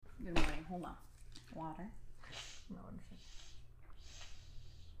hold on. Water. No,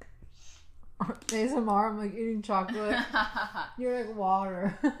 ASMR, I'm like eating chocolate. You're like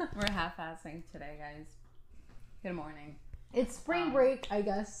water. We're half-assing today, guys. Good morning. It's spring break, I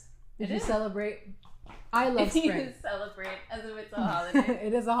guess. Did you is. celebrate? I love spring. You celebrate as if it's a holiday.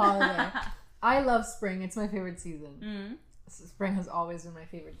 It is a holiday. I love spring. It's my favorite season. Mm-hmm. Spring has always been my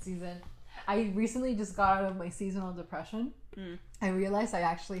favorite season. I recently just got out of my seasonal depression. I realized I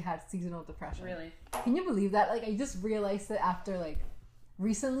actually had seasonal depression. Really? Can you believe that? Like, I just realized that after, like,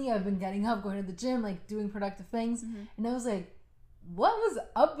 recently I've been getting up, going to the gym, like, doing productive things. And I was like, what was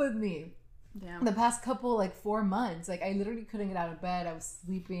up with me? Damn. The past couple, like, 4 months. Like, I literally couldn't get out of bed. I was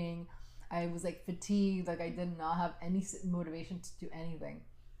sleeping. I was, like, fatigued. Like, I did not have any motivation to do anything.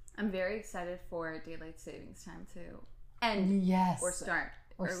 I'm very excited for daylight savings time too. And yes. Or start.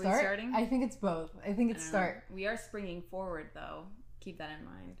 Or Are start? we starting? I think it's both. I think it's start. We are springing forward though. Keep that in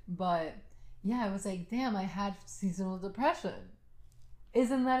mind. But yeah, I was like, damn, I had seasonal depression.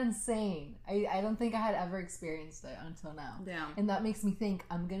 Isn't that insane? I don't think I had ever experienced it until now. Yeah. And that makes me think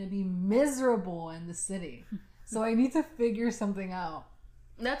I'm going to be miserable in the city. So I need to figure something out.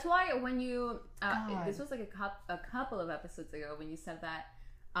 That's why when you, this was like a couple of episodes ago when you said that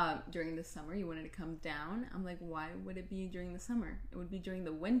during the summer you wanted to come down. I'm like, why would it be during the summer? It would be during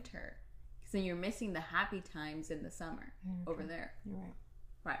the winter. Because then you're missing the happy times in the summer over there. You're right.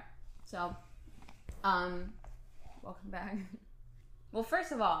 Right. So, welcome back. Well,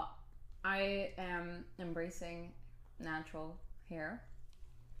 first of all, I am embracing natural hair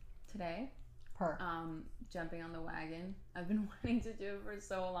today. Jumping on the wagon. I've been wanting to do it for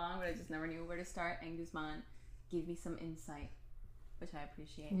so long, but I just never knew where to start. And Guzman gave me some insight, which I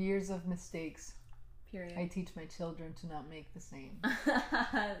appreciate. Years of mistakes. Period. I teach my children to not make the same.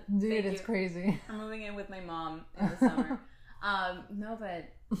 Dude, it's crazy. I'm moving in with my mom in the summer. No, but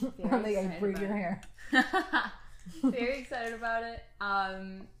very I braid your hair. Very excited about it.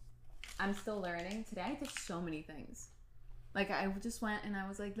 I'm still learning. Today I did so many things. Like, I just went and I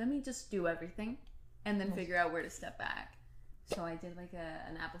was like, let me just do everything and then figure out where to step back. So I did like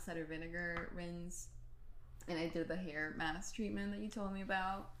an apple cider vinegar rinse, and I did the hair mask treatment that you told me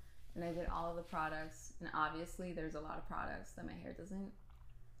about, and I did all of the products. And obviously there's a lot of products that my hair doesn't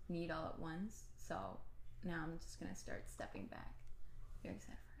need all at once. So now I'm just going to start stepping back. Very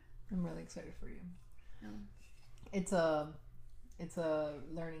excited for it. I'm really excited for you. It's a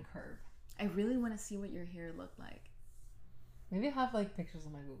learning curve. I really want to see what your hair looked like. Maybe I have like pictures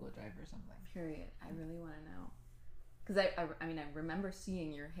on my Google Drive or something. Period. I really want to know. Because I mean, I remember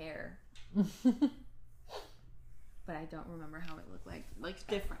seeing your hair. But I don't remember how it looked like. Like,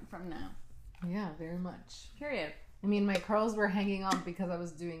 different from now. Yeah, very much. Period. I mean, my curls were hanging up because I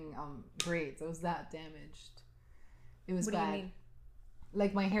was doing braids. I was that damaged. It was bad. What do you mean?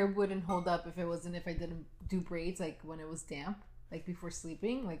 Like, my hair wouldn't hold up if I didn't do braids, like, when it was damp, like, before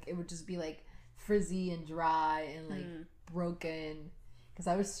sleeping. Like, it would just be, like, frizzy and dry and, like, broken. Because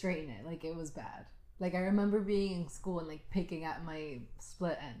I would straighten it. Like, it was bad. Like, I remember being in school and, like, picking at my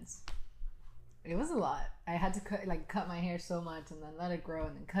split ends. It was a lot. I had to cut my hair so much and then let it grow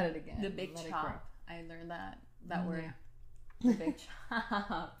and then cut it again. The big chop. I learned that word. Yeah. The big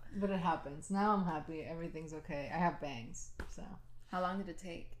chop. But it happens. Now I'm happy. Everything's okay. I have bangs, so... How long did it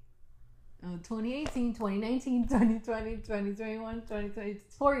take? 2018, 2019, 2020, 2021, 2020.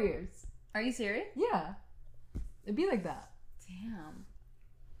 4 years. Are you serious? Yeah. It'd be like that. Damn.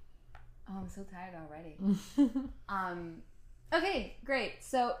 Oh, I'm so tired already. Okay, great.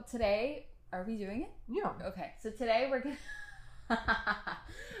 So today, are we doing it? Yeah. Okay, so today we're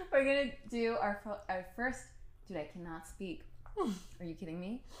gonna do our first. Dude, I cannot speak. Are you kidding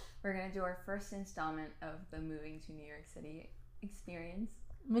me? We're gonna do our first installment of the Moving to New York City experience.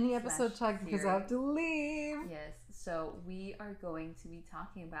 Mini episode check because I have to leave. Yes, so we are going to be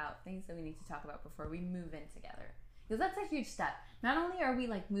talking about things that we need to talk about before we move in together. Because that's a huge step. Not only are we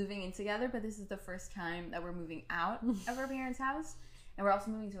like moving in together, but this is the first time that we're moving out of our parents' house. And we're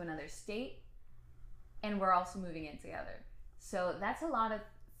also moving to another state. And we're also moving in together. So that's a lot of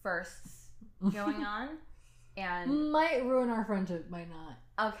firsts going on. And might ruin our friendship, might not.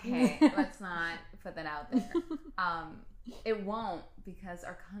 Okay, let's not put that out there. It won't, because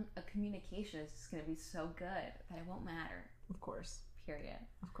our communication is just going to be so good that it won't matter. Of course. Period.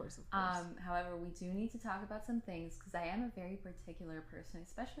 Of course. However, we do need to talk about some things because I am a very particular person,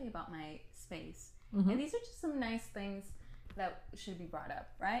 especially about my space. And these are just some nice things that should be brought up,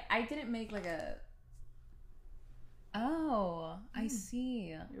 right? I didn't make like a... Oh, I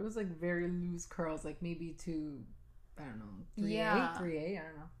see. It was like very loose curls, like maybe I don't know, 3A? Yeah. 3A? I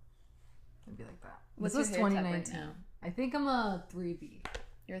don't know. It'd be like that. What's this was your hair type 2019. right now? I think I'm a 3B.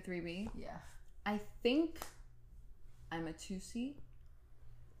 You're a 3B? Yeah. I think I'm a 2C.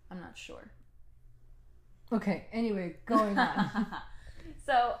 I'm not sure. Okay, anyway, going on.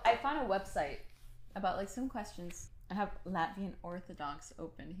 So I found a website about like some questions. I have Latvian Orthodox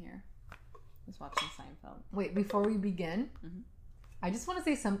open here. I was watching Seinfeld. Wait, before we begin, I just want to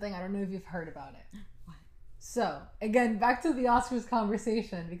say something. I don't know if you've heard about it. What? So, again, back to the Oscars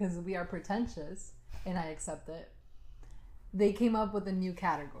conversation, because we are pretentious, and I accept it. They came up with a new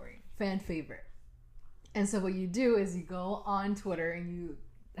category, fan favorite. And so what you do is you go on Twitter and you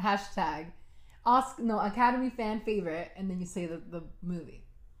hashtag Academy fan favorite, and then you say the movie.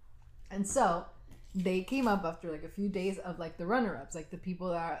 And so they came up after like a few days of like the runner-ups, like the people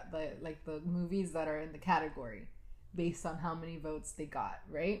that are the movies that are in the category based on how many votes they got,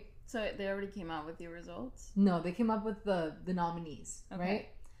 right? So they already came out with your results? No, they came up with the nominees, Okay. right?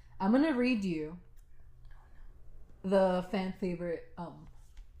 I'm gonna read you the fan favorite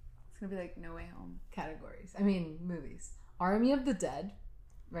It's gonna be like No Way Home. categories. I mean movies. Army of the Dead,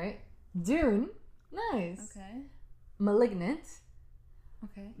 right? Dune, nice. Okay. Malignant,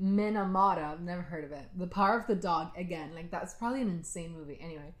 Okay. Minamata, I've never heard of it. The Power of the Dog, again, like that's probably an insane movie.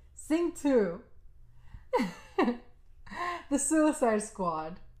 Anyway, Sing 2, The Suicide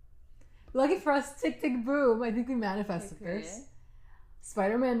Squad, lucky for us, Tick Tick Boom. I think we manifested Okay. this.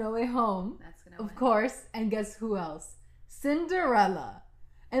 Spider-Man No Way Home, That's gonna of win. course, and guess who else? Cinderella.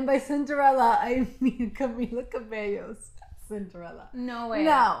 And by Cinderella, I mean Camila Cabello's Cinderella. No way.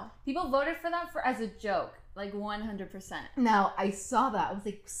 No. People voted for that as a joke. Like 100%. Now, I saw that. I was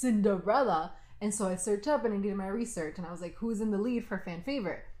like, Cinderella. And so I searched up and I did my research. And I was like, who's in the lead for fan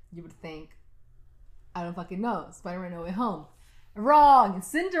favorite? You would think, I don't fucking know. Spider-Man No Way Home. Wrong.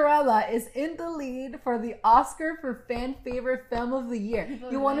 Cinderella is in the lead for the Oscar for fan favorite film of the year.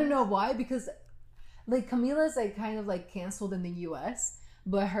 People You want to really- know why? Because like Camila's like kind of like canceled in the US,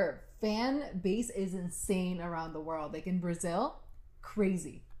 but her fan base is insane around the world. Like in Brazil,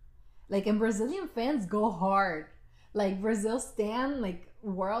 crazy. Like, and Brazilian fans go hard. Like, Brazil stan, like,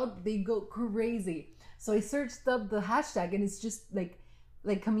 world, they go crazy. So I searched up the hashtag, and it's just, like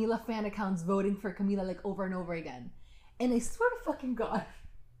Camila fan accounts voting for Camila, like, over and over again. And I swear to fucking God,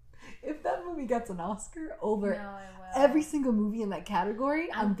 if that movie gets an Oscar over No, I will. every single movie in that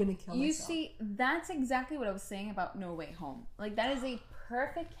category, I'm gonna kill myself. You see, that's exactly what I was saying about No Way Home. Like, that is a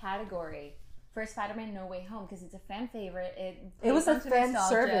perfect category for Spider-Man No Way Home because it's a fan favorite. It was a plays onto fan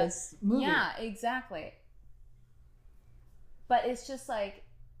nostalgia. service movie. Yeah, exactly. But it's just like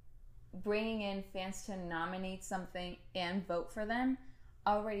bringing in fans to nominate something and vote for them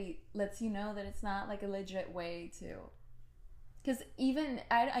already lets you know that it's not like a legit way to. Because even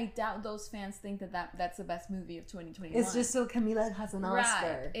I doubt those fans think that's the best movie of 2021. It's just so Camila has an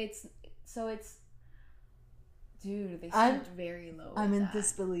Oscar. Right. Dude, they I'm- stooped very low. I'm with in that.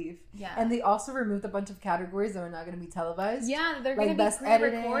 disbelief. Yeah. And they also removed a bunch of categories that are not going to be televised. Yeah, they're Like gonna be best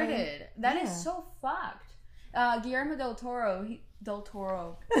editing. pre-recorded. That is Yeah. so fucked. Guillermo del Toro. Del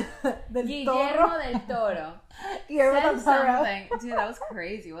Toro. Del Guillermo del Toro Guillermo said del Toro. something. Dude, that was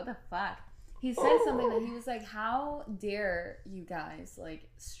crazy. What the fuck? He said something that he was like, "How dare you guys like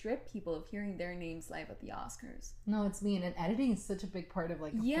strip people of hearing their names live at the Oscars?" No, it's mean. And editing is such a big part of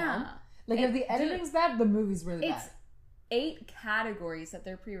like a Yeah. film. Like if the editing's bad, the movie's really It's bad. 8 categories that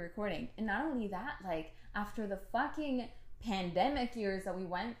they're pre-recording, and not only that, like after the fucking pandemic years that we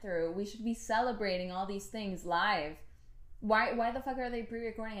went through, we should be celebrating all these things live. Why the fuck are they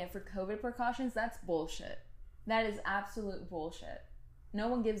pre-recording it for COVID precautions? That's bullshit. That is absolute bullshit. No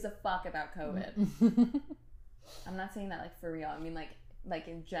one gives a fuck about COVID. I'm not saying that like for real. I mean like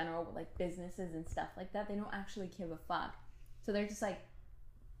in general, like businesses and stuff like that, they don't actually give a fuck. So they're just like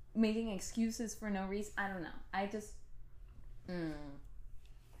making excuses for no reason. I don't know. I just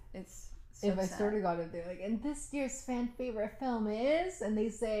it's so If I sad. swear to God, if they're like, and this year's fan favorite film is, and they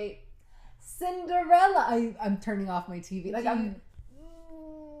say Cinderella, I'm turning off my TV. Like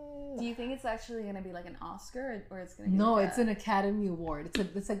Do you think it's actually gonna be like an Oscar or it's gonna be No, like it's an Academy Award.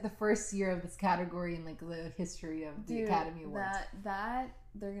 It's like the first year of this category in like the history of the Academy Awards. That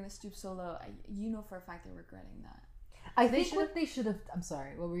they're gonna stoop so low. You know for a fact they're regretting that. I think what they should have. I'm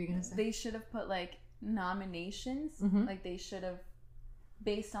sorry. What were you gonna say? They should have put like nominations. Mhm. Like they should have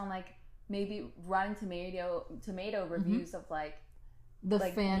based on like maybe Rotten Tomato reviews of like the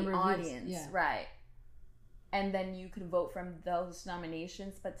fan the reviews. audience, Yeah. right? And then you could vote from those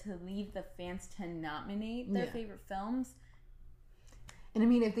nominations, but to leave the fans to nominate their Yeah. favorite films. And I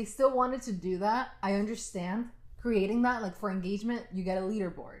mean, if they still wanted to do that, I understand creating that. Like for engagement, you get a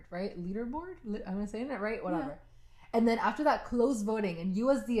leaderboard, right? Leaderboard? Am I saying that right? Whatever. And then after that, close voting, and you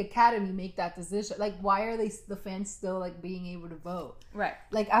as the Academy make that decision. Like, why are the fans still like being able to vote? Right.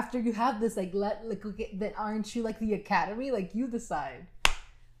 Like after you have this, okay, then aren't you like the Academy? Like you decide.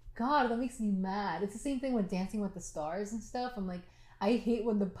 God, that makes me mad. It's the same thing with Dancing with the Stars and stuff. I'm like, I hate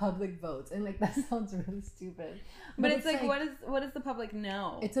when the public votes, and like that sounds really stupid. But it's like, what does the public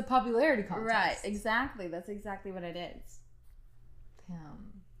know? It's a popularity contest. Right. Exactly. That's exactly what it is.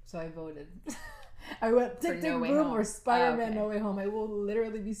 Damn. So I voted. I went Tick Tick No Way Boom Home. or Spider-Man Okay. No Way Home. I will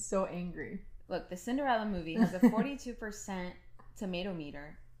literally be so angry. Look, the Cinderella movie has a 42% tomato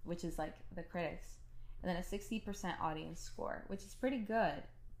meter, which is like the critics, and then a 60% audience score, which is pretty good.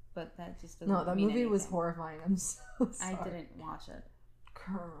 But that just doesn't No, that mean movie was anything. horrifying. I'm so sorry. I didn't watch it.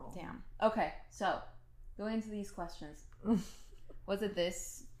 Girl. Damn. Okay, so going into these questions. Was it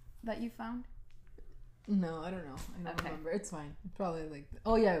this that you found? No, I don't know. I don't Okay. remember. It's fine. Probably like...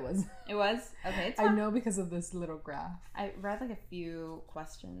 Oh, yeah, it was. It was? Okay, it's I fine. know because of this little graph. I read like a few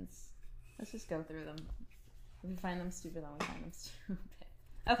questions. Let's just go through them. If we find them stupid, then we find them stupid.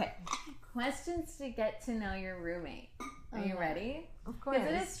 Okay. Questions to get to know your roommate. Are you ready? Of course.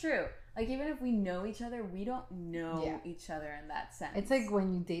 Because it is true. Like, even if we know each other, we don't know Yeah. each other in that sense. It's like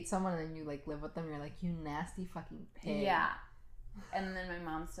when you date someone and you like live with them, you're like, you nasty fucking pig. Yeah. And then my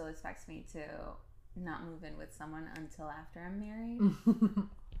mom still expects me to not move in with someone until after I'm married.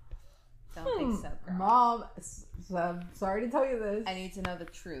 Don't think so, girl. Mom, I'm sorry to tell you this. I need to know the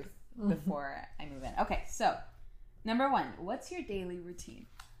truth before I move in. Okay, so number 1, what's your daily routine?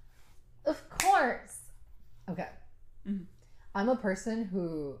 Of course. Okay. Mhm. I'm a person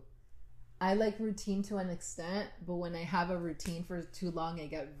who I like routine to an extent, but when I have a routine for too long, I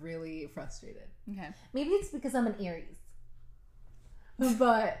get really frustrated. Okay. Maybe it's because I'm an Aries.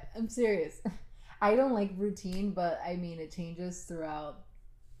 But I'm serious. I don't like routine, but I mean, it changes throughout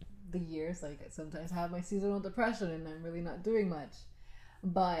the years. Like sometimes I have my seasonal depression and I'm really not doing much.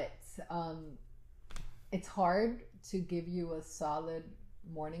 But it's hard to give you a solid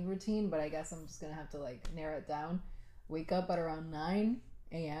morning routine, but I guess I'm just gonna have to like narrow it down. Wake up at around 9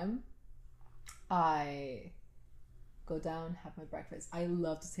 a.m. I go down, have my breakfast. I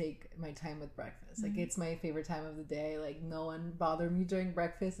love to take my time with breakfast. Like it's my favorite time of the day. Like no one bother me during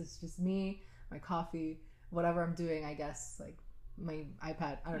breakfast. It's just me, my coffee, whatever I'm doing, I guess, like my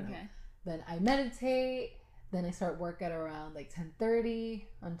iPad, I don't know. Then I meditate, then I start work at around like 10:30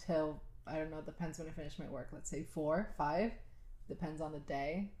 until, I don't know, it depends when I finish my work. Let's say 4, 5, depends on the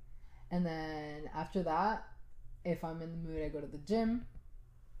day. And then after that, if I'm in the mood, I go to the gym.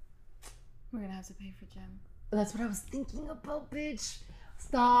 We're gonna have to pay for gym. That's what I was thinking about, bitch.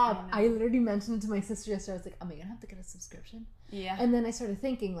 Stop. I literally mentioned it to my sister yesterday. I was like, am I gonna have to get a subscription? Yeah. And then I started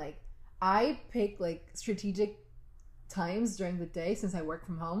thinking, like, I pick like strategic times during the day since I work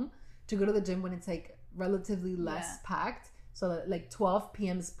from home to go to the gym when it's like relatively less packed. So that, like 12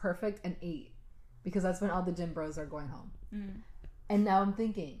 p.m. is perfect, and 8, because that's when all the gym bros are going home. And now I'm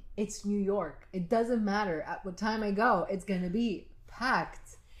thinking, it's New York. It doesn't matter at what time I go. It's gonna be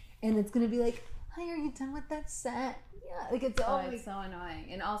packed, and it's gonna be like, hi, are you done with that set? Yeah, like it's all it's so annoying.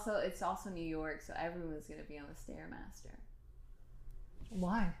 And also, it's also New York, so everyone's gonna be on the Stairmaster.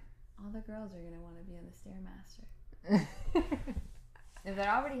 Why? All the girls are gonna want to be on the Stairmaster. If that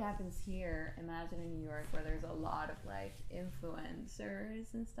already happens here, imagine in New York where there's a lot of like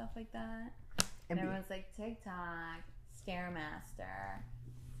influencers and stuff like that. And everyone's like TikTok, Stairmaster.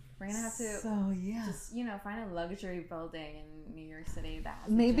 We're gonna have to just, find a luxury building in New York City that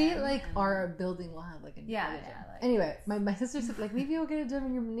has a maybe gym like and- our building will have like a Yeah, gym. like- Anyway, my sister said like, maybe you'll get a gym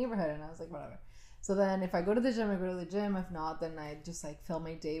in your neighborhood, and I was like, whatever. So then if I go to the gym, I go to the gym. If not, then I just like fill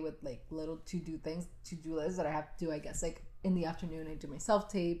my day with like little to-do lists that I have to do. I guess like in the afternoon I do my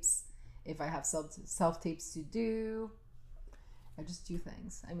self-tapes. If I have self-tapes to do, I just do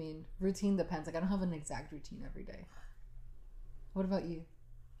things. I mean, routine depends. Like I don't have an exact routine every day. What about you?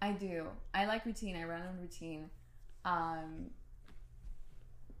 I do. I like routine. I run on routine. I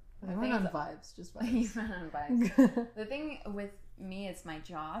run on vibes, just You vibes. run on vibes. The thing with me, it's my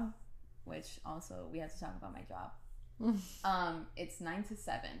job, which also we have to talk about my job. It's 9 to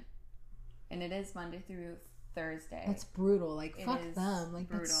 7, and it is Monday through Thursday. That's brutal. Like It fuck is them. Like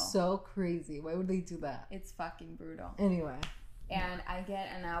brutal. that's so crazy. Why would they do that? It's fucking brutal. Anyway. And I get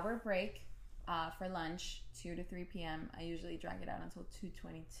an hour break for lunch, 2 to 3 p.m. I usually drag it out until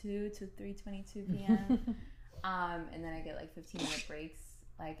 2:22 to 3:22 p.m. And then I get like 15-minute breaks,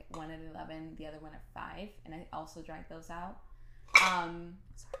 like one at 11, the other one at 5, and I also drag those out. And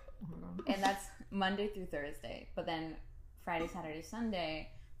that's Monday through Thursday. But then Friday, Saturday, Sunday,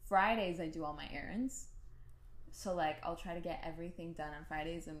 Fridays I do all my errands. So like I'll try to get everything done on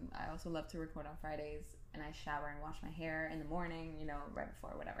Fridays, and I also love to record on Fridays. and I shower and wash my hair in the morning, you know, right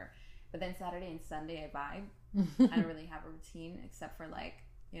before whatever. But then Saturday and Sunday I vibe. I don't really have a routine except for like,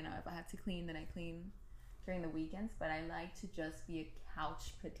 you know, if I have to clean, then I clean during the weekends. But I like to just be a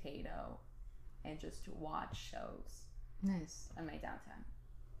couch potato and just watch shows. Nice. On my downtime.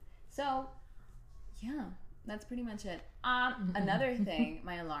 So, yeah, that's pretty much it. Another thing,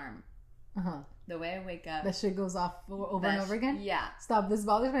 my alarm. The way I wake up. That shit goes off over and over again? Yeah. Stop. This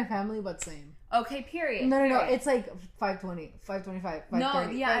bothers my family, but same. Okay, period. No. It's like 5:20, 5:25, 5:30. No,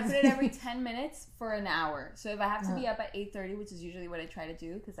 yeah, I put it every 10 minutes for an hour. So if I have to be up at 8:30, which is usually what I try to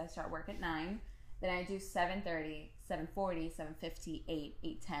do because I start work at 9, then I do 7:30, 7:40, 7:50, 8,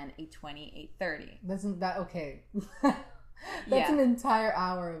 8:10, 8:20, 8:30. That's that okay. That's an entire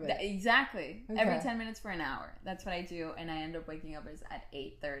hour of it. Exactly. Okay. Every 10 minutes for an hour. That's what I do, and I end up waking up at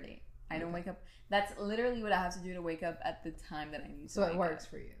 8:30. I don't wake up. That's literally what I have to do to wake up at the time that I need to. So it works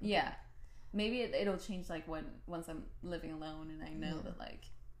for you. Okay. Yeah. Maybe it'll change like once I'm living alone and I know that like,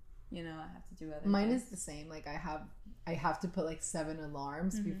 you know, I have to do other Mine things. is the same. Like I have to put like 7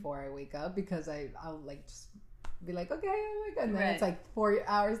 alarms before I wake up because I'll like just be like, okay, I wake up. And then it's like 4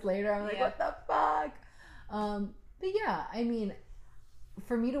 hours later. I'm like, what the fuck? But yeah, I mean,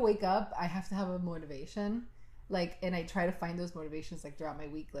 for me to wake up, I have to have a motivation. Like, and I try to find those motivations like throughout my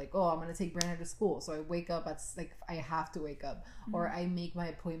week. Like, oh, I'm gonna take Brandon to school, so I wake up at like I have to wake up, or I make my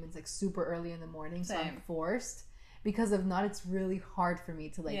appointments like super early in the morning, so I'm forced. Because if not, it's really hard for me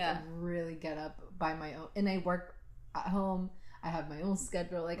to like really get up by my own. And I work at home. I have my own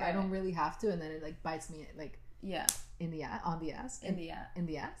schedule. Like I don't really have to, and then it like bites me like in the ass, on the ass, in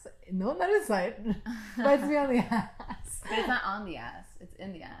the ass. No, not inside. Bites me on the ass. But it's not on the ass. It's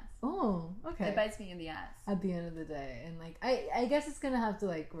in the ass. Oh, okay. It bites me in the ass at the end of the day, and like I guess it's gonna have to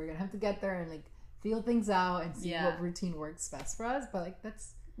like we're gonna have to get there and like feel things out and see what routine works best for us. But like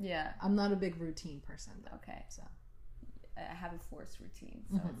that's I'm not a big routine person though. Okay, so I have a forced routine,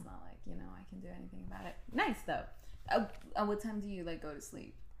 so it's not like, you know, I can do anything about it. Nice though. At what time do you like go to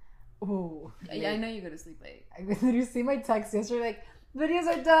sleep? Oh, yeah, I know you go to sleep late. Did you see my text yesterday? Like videos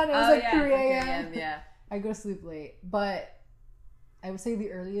are done. It was like 3 a.m. Yeah, I go to sleep late, but I would say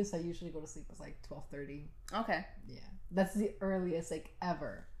the earliest I usually go to sleep is like 12:30. Okay. Yeah, that's the earliest like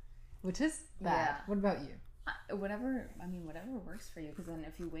ever, which is bad. Yeah. What about you? Whatever works for you. Because then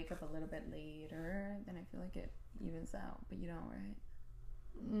if you wake up a little bit later, then I feel like it evens out. But you don't, right?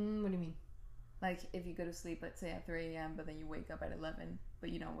 What do you mean? Like if you go to sleep, let's say at 3 a.m., but then you wake up at 11, but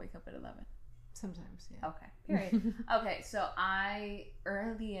you don't wake up at 11. Sometimes, yeah. Okay. Period. Okay, so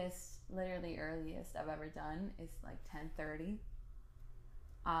literally earliest I've ever done is like 10:30.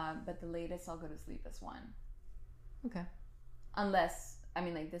 But the latest I'll go to sleep is 1. Okay. Unless, I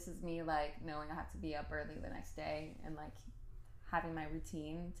mean, like, this is me, like, knowing I have to be up early the next day and, like, having my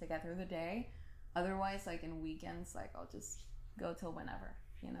routine to get through the day. Otherwise, like, in weekends, like, I'll just go till whenever,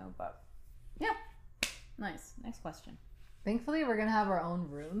 you know? But, yeah. Nice. Next question. Thankfully, we're going to have our own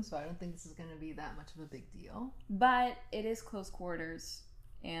room, so I don't think this is going to be that much of a big deal. But it is close quarters,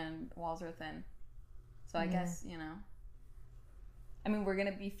 and walls are thin. So I guess, you know... I mean, we're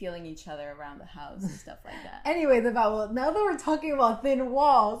going to be feeling each other around the house and stuff like that. Anyway, now that we're talking about thin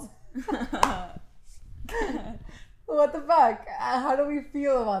walls, what the fuck? How do we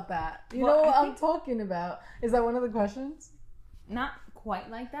feel about that? You know what I'm talking about? Is that one of the questions? Not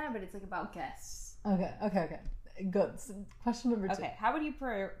quite like that, but it's like about guests. Okay. Good. So question number 2. Okay, how would you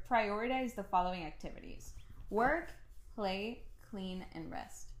prioritize the following activities? Work, play, clean, and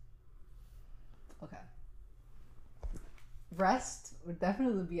rest. Okay. Rest would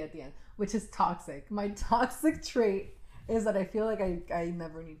definitely be at the end, which is toxic. My toxic trait is that I feel like I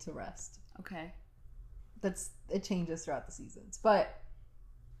never need to rest. Okay. It changes throughout the seasons. But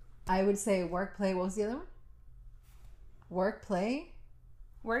I would say work, play. What was the other one? Work, play,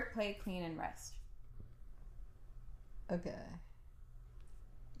 clean, and rest. Okay.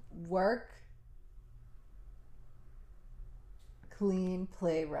 Work, clean,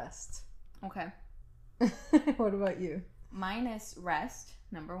 play, rest. Okay. What about you? Mine is rest,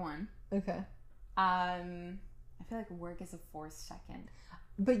 number 1. Okay. I feel like work is a 4th second.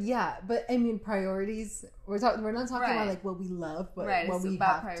 But I mean priorities. We're not talking about like what we love, but what we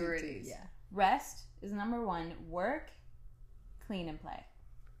have priorities. To do. Yeah. Rest is number 1. Work, clean, and play.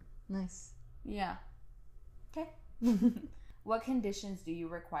 Nice. Yeah. Okay. What conditions do you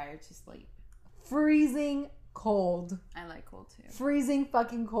require to sleep? Freezing cold. I like cold too. Freezing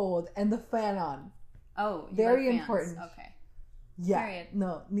fucking cold and the fan on. Oh, very important. Okay. Yeah. Period.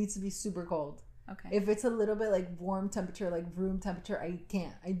 No, needs to be super cold. Okay. If it's a little bit like warm temperature, like room temperature, I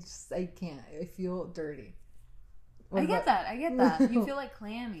can't. I can't. I feel dirty. I get that. You feel like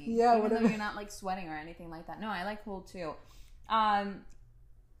clammy. Yeah, even though you're not like sweating or anything like that. No, I like cold too.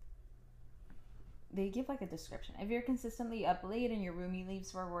 They give like a description. If you're consistently up late and your roomie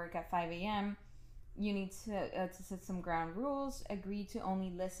leaves for work at 5 a.m., you need to set some ground rules. Agree to only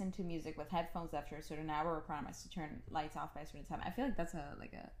listen to music with headphones after a certain hour, or promise to turn lights off by a certain time. I feel like that's a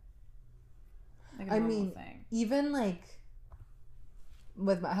normal thing. Even like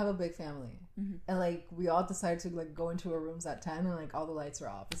I have a big family, and like we all decided to like go into our rooms at 10, and like all the lights are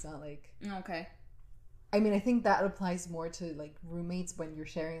off. It's not like okay. I mean, I think that applies more to like roommates when you're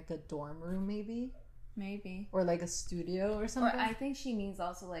sharing like a dorm room, maybe, or like a studio or something. Or I think she means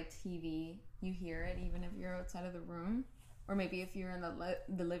also like TV. You hear it even if you're outside of the room, or maybe if you're in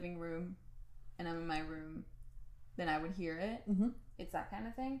the living room, and I'm in my room, then I would hear it. It's that kind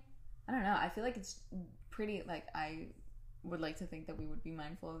of thing. I don't know. I feel like it's pretty, like, I would like to think that we would be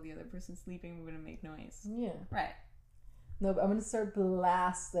mindful of the other person sleeping. We wouldn't make noise. Yeah. Right. No, but I'm going to start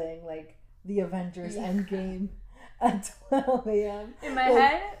blasting, like, the Avengers Endgame at 12 a.m. In my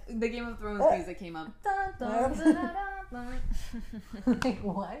head, the Game of Thrones music came up. Dun, dun, dun, dun, dun. Like,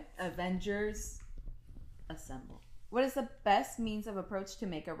 what? Avengers assemble. What is the best means of approach to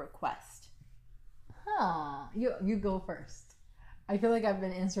make a request? You go first. I feel like I've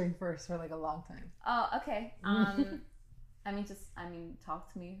been answering first for like a long time. Oh, okay. Talk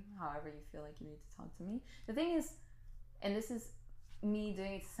to me however you feel like you need to talk to me. The thing is, and this is me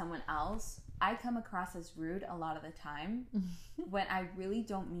doing it to someone else, I come across as rude a lot of the time when I really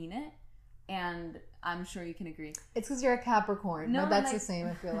don't mean it, and I'm sure you can agree. It's because you're a Capricorn. No, that's like, the same.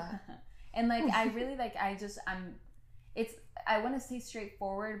 I feel that. And like I really like I want to say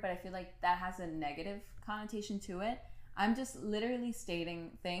straightforward, but I feel like that has a negative connotation to it. I'm just literally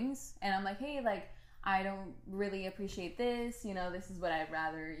stating things, and I'm like, hey, like, I don't really appreciate this, you know, this is what I'd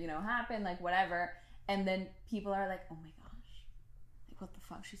rather, you know, happen, like, whatever. And then people are like, oh my gosh, like, what the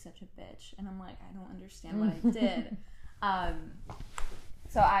fuck, she's such a bitch. And I'm like, I don't understand what I did.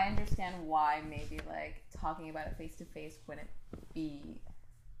 So I understand why maybe, like, talking about it face-to-face wouldn't be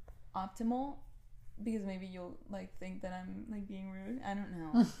optimal, because maybe you'll like think that I'm like being rude. I don't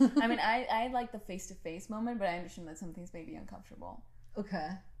know. I mean, I like the face-to-face moment, but I understand that some things may be uncomfortable. Okay.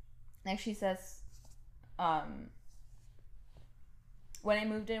 Next she says, when I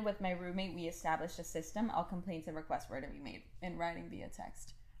moved in with my roommate, we established a system. All complaints and requests were to be made in writing via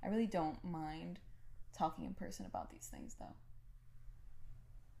text. I really don't mind talking in person about these things, though.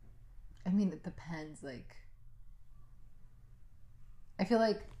 I mean, it depends. Like, I feel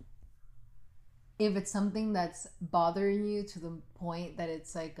like if it's something that's bothering you to the point that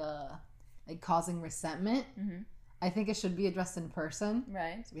it's like causing resentment, I think it should be addressed in person.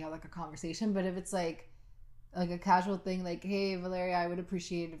 Right. So we have like a conversation. But if it's like a casual thing, like, hey, Valeria, I would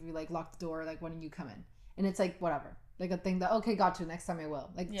appreciate if you like lock the door, like, when you come in. And it's like, whatever. Like a thing that, okay, got you, next time I will.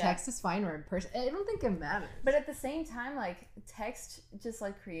 Like, text is fine, or in person. I don't think it matters. But at the same time, like, text just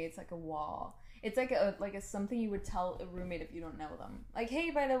like creates like a wall. It's like a something you would tell a roommate if you don't know them. Like,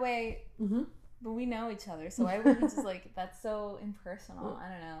 hey, by the way, but we know each other, so I wouldn't just like, that's so impersonal. I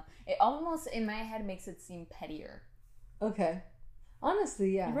don't know. It almost, in my head, makes it seem pettier. Okay.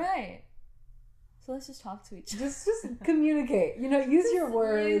 Honestly, yeah. Right. So let's just talk to each other. Just communicate. You know, use your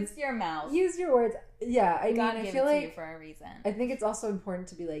words. Use your mouth. Use your words. Yeah, I God mean, I give feel it to like you for a reason. I think it's also important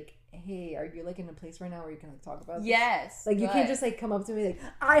to be like, hey, are you like in a place right now where you can like talk about this? Yes. Like, you can't just like come up to me like,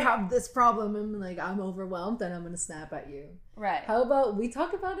 I have this problem and like I'm overwhelmed and I'm gonna snap at you. Right. How about we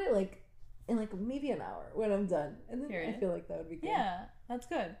talk about it like in like maybe an hour when I'm done, and then Period. I feel like that would be good. Yeah, that's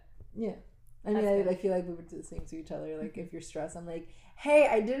good. Yeah. I mean, I feel like we would do the same to each other. Like, if you're stressed, I'm like, hey,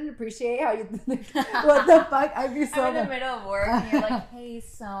 I didn't appreciate how you what the fuck? I'd be so I'm in the middle of work and you're like, hey,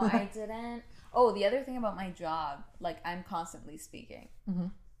 so I didn't. Oh, the other thing about my job, like, I'm constantly speaking.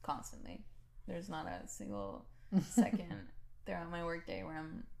 Constantly. There's not a single second throughout my workday where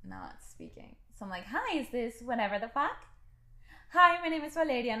I'm not speaking. So I'm like, hi, is this whatever the fuck? Hi, my name is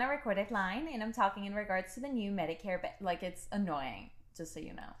Valeria on a recorded line, and I'm talking in regards to the new Medicare. Like, it's annoying, just so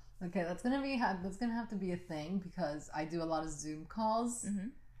you know. Okay, that's gonna have to be a thing, because I do a lot of Zoom calls,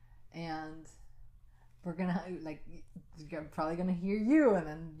 and we're gonna like, you're probably gonna hear you, and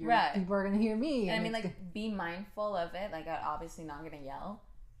then people are gonna hear me. And I mean, like, be mindful of it. Like, I'm obviously not gonna yell.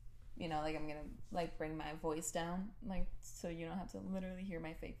 You know, like, I'm gonna like bring my voice down, like, so you don't have to literally hear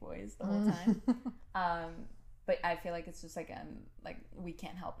my fake voice the whole time. But I feel like it's just like we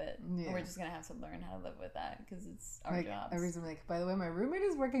can't help it. Yeah. We're just gonna have to learn how to live with that because it's our jobs. Every time, like, by the way, my roommate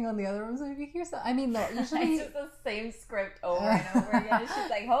is working on the other room, so if you hear something, I mean, no, usually it's just the same script over and over again. She's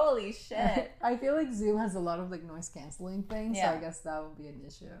like, holy shit. I feel like Zoom has a lot of like noise canceling things, so I guess that would be an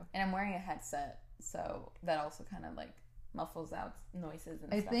issue. And I'm wearing a headset, so that also kind of like muffles out noises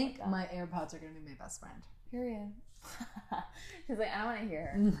and I stuff think like that. my AirPods are gonna be my best friend. Period. She's like, I don't want to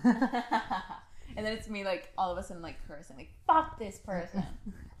hear her. And then it's me, like, all of a sudden, like, cursing, like, fuck this person.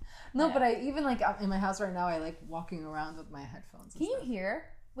 No, but I even, like, in my house right now, I like walking around with my headphones. Can you hear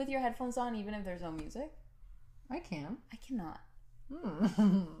with your headphones on, even if there's no music? I can. I cannot.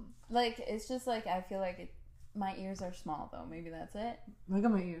 Like, it's just, like, I feel like my ears are small, though. Maybe that's it. Look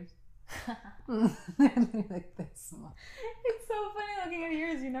at my ears. They're like this small. It's so funny looking at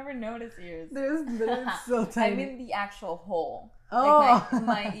ears. You never notice ears. They're so tiny. I mean the actual hole. Oh. Like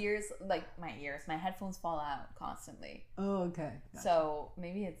my ears, my headphones fall out constantly. Oh, okay. Gotcha. So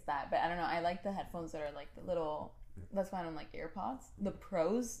maybe it's that. But I don't know. I like the headphones that are like the little, that's why I don't like AirPods. The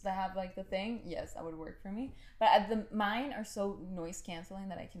Pros that have like the thing, yes, that would work for me. But mine are so noise canceling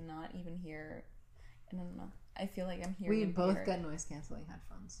that I cannot even hear. I don't know. I feel like I'm hearing. We both get noise canceling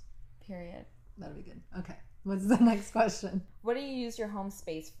headphones. Period. That'll be good. Okay. What's the next question? What do you use your home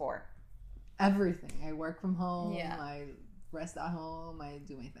space for? Everything. I work from home. Yeah. I rest at home. I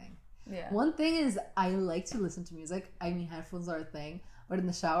do my thing. Yeah. One thing is I like to listen to music. I mean, headphones are a thing. But in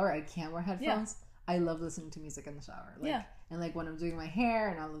the shower, I can't wear headphones. Yeah. I love listening to music in the shower. Like, and like when I'm doing my hair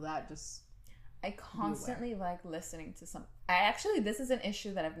and all of that, just... I constantly like listening to some. This is an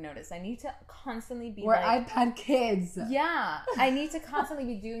issue that I've noticed. I need to constantly be We're iPad kids. Yeah. I need to constantly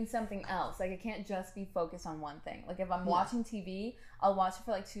be doing something else. Like I can't just be focused on one thing. Like if I'm watching TV, I'll watch it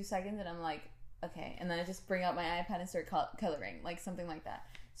for like 2 seconds and I'm like, okay. And then I just bring out my iPad and start coloring. Like something like that.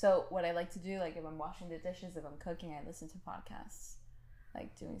 So what I like to do, like if I'm washing the dishes, if I'm cooking, I listen to podcasts.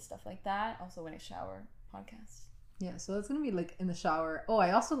 Like doing stuff like that. Also when I shower, podcasts. Yeah, so that's gonna be like in the shower. Oh,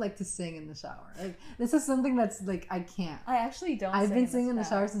 I also like to sing in the shower. Like this is something that's like I can't. I actually don't. I've been singing in the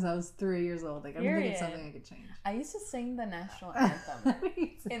shower since I was 3 years old. Like I don't think it's something I could change. I used to sing the national anthem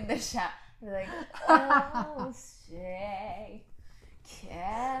in the shower. Like, oh, say,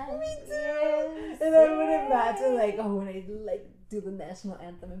 can me too. And I would imagine like, oh, when I like do the national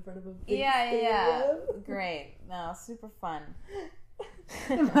anthem in front of a big yeah. Great. No, super fun.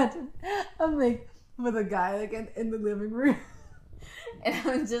 Imagine I'm like with a guy like in the living room, and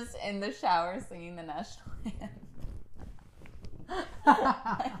I'm just in the shower singing the national anthem.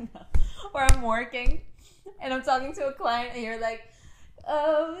 I know. Or I'm working and I'm talking to a client and you're like,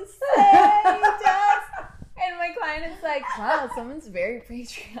 oh, say just, and my client is like, wow, someone's very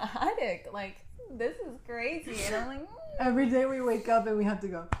patriotic. Like this is crazy, and I'm like. Every day we wake up and we have to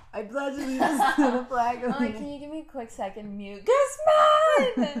go, I pledge allegiance to the flag. I'm like, can you give me a quick second? Mute.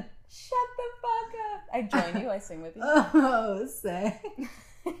 Guzman! Shut the fuck up. I join you. I sing with you. Oh, say.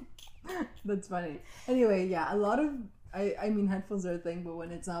 That's funny. Anyway, yeah, a lot of, I mean, headphones are a thing, but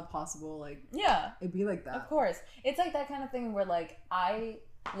when it's not possible, like, yeah, it'd be like that. Of course. It's like that kind of thing where, like, I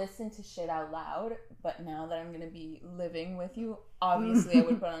listen to shit out loud, but now that I'm going to be living with you, obviously I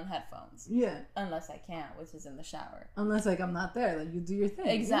would put on headphones. Yeah. Unless I can't, which is in the shower. Unless, like, I'm not there, then you do your thing.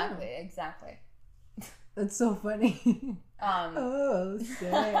 Exactly, yeah. Exactly. That's so funny. Oh,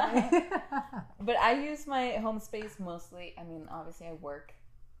 say. But I use my home space mostly. I mean, obviously I work,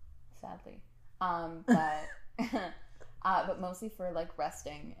 sadly. But mostly for, like,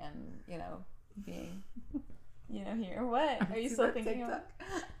 resting and, you know, being... You know, here. What? Are you still thinking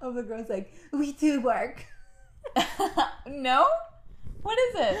of the girls like, we do work. No? What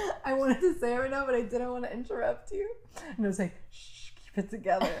is it? I wanted to say it right now, but I didn't want to interrupt you. And I was like, shh, keep it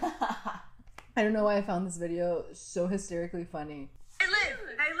together. I don't know why I found this video so hysterically funny. I live.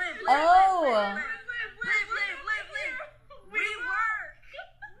 Oh.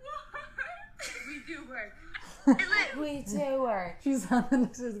 We do work. We do work. She sounded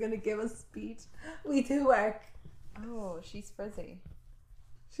like she was going to give a speech. We do work. Oh, she's frizzy.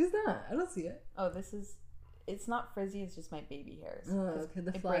 She's not. I don't see it. Oh, it's not frizzy, it's just my baby hairs. Oh, okay,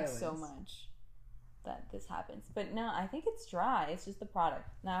 the it breaks so much that this happens. But no, I think it's dry. It's just the product.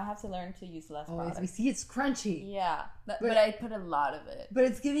 Now I have to learn to use less product. We see it's crunchy. Yeah, but I put a lot of it. But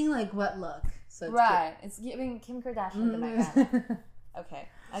it's giving like wet look. So it's right. Cute. It's giving Kim Kardashian the Met. Okay,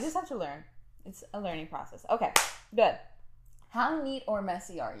 I just have to learn. It's a learning process. Okay, good. How neat or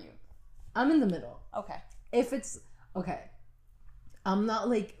messy are you? I'm in the middle. Okay. If it's okay, I'm not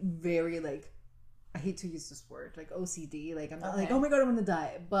like very like, I hate to use this word, like OCD. Like I'm not like, oh my god, I'm gonna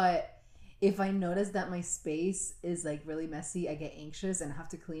die. But if I notice that my space is like really messy, I get anxious and have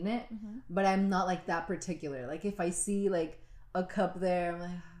to clean it. But I'm not like that particular. Like if I see like a cup there, I'm like,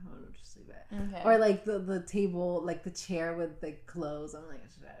 oh, just leave it. Okay. Or like the table, like the chair with the clothes, I'm like,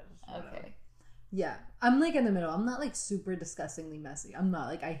 okay. Yeah, I'm like in the middle. I'm not like super disgustingly messy. I'm not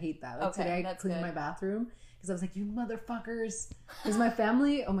like, I hate that. Like Okay, today I that's cleaned good. my bathroom because I was like, you motherfuckers. Because my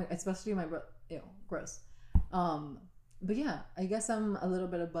family, oh my, especially my bro, ew, gross. But yeah, I guess I'm a little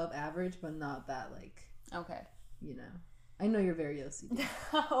bit above average, but not that like, Okay. you know. I know you're very OCD.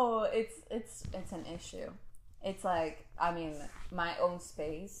 Oh, it's an issue. It's like, I mean, my own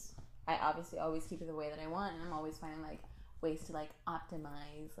space, I obviously always keep it the way that I want, and I'm always finding like ways to like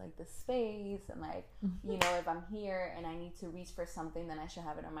optimize like the space, and like, you know, if I'm here and I need to reach for something, then I should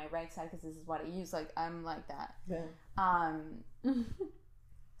have it on my right side because this is what I use. Like, I'm like that. Yeah.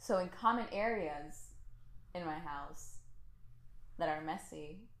 So in common areas in my house that are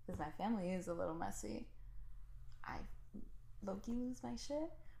messy, because my family is a little messy, I low-key lose my shit,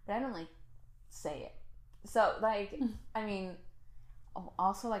 but I don't like say it. So like, I mean,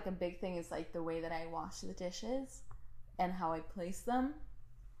 also like a big thing is like the way that I wash the dishes and how I place them.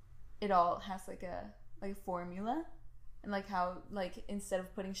 It all has like a formula, and like how like instead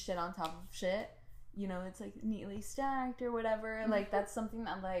of putting shit on top of shit, you know, it's like neatly stacked or whatever. Like that's something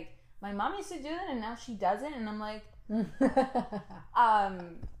that like my mom used to do that, and now she doesn't, and I'm like,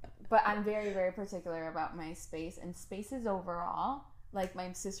 but I'm very, very particular about my space and spaces overall. Like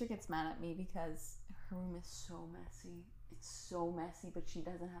my sister gets mad at me because her room is so messy. It's so messy, but she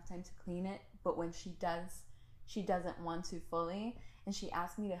doesn't have time to clean it. But when she does, she doesn't want to fully, and she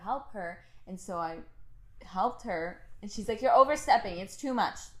asked me to help her, and so I helped her, and she's like, you're overstepping, it's too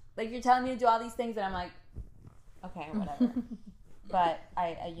much, like you're telling me to do all these things, and I'm like, okay, whatever. But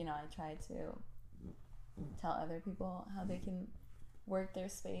I you know, I try to tell other people how they can work their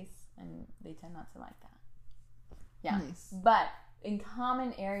space, and they tend not to like that. Yeah. Nice. But in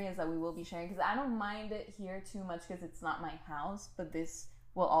common areas that we will be sharing, because I don't mind it here too much because it's not my house, but this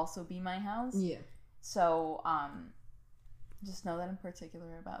will also be my house. Yeah. So just know that I'm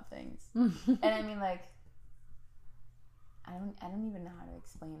particular about things. And I mean, like, I don't even know how to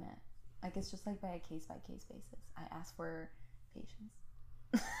explain it. Like, it's just like by a case basis. I ask for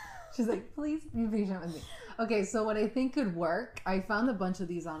patience. She's like, please be patient with me. Okay, so what I think could work, I found a bunch of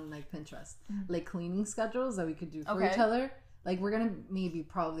these on like Pinterest, like cleaning schedules that we could do for each other. Like we're gonna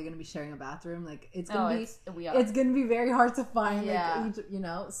probably gonna be sharing a bathroom. Like it's gonna it's gonna be very hard to find. Yeah. Like each, you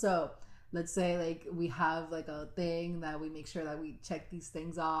know. So let's say like we have like a thing that we make sure that we check these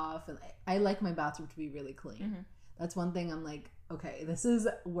things off. And I like my bathroom to be really clean. That's one thing I'm like, okay, this is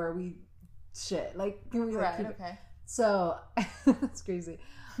where we shit. Like can we like okay. So that's crazy.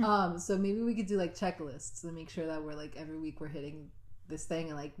 So maybe we could do like checklists and make sure that we're like every week we're hitting this thing.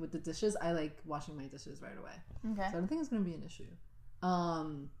 And like with the dishes, I like washing my dishes right away. Okay. So I don't think it's gonna be an issue.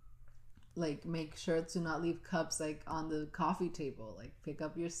 Like make sure to not leave cups like on the coffee table. Like pick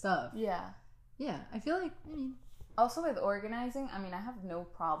up your stuff. Yeah. Yeah. I feel like also with organizing, I mean, I have no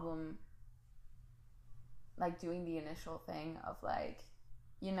problem like doing the initial thing of like,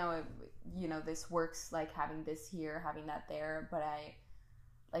 you know, this works, like having this here, having that there, but I,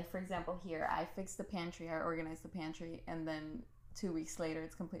 like, for example, here, I fixed the pantry, I organized the pantry, and then 2 weeks later,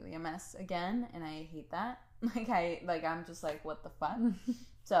 it's completely a mess again, and I hate that. I'm just like, what the fuck?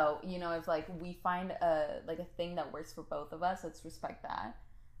 So, you know, if, like, we find a thing that works for both of us, let's respect that.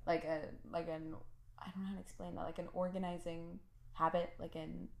 I don't know how to explain that, like an organizing habit, like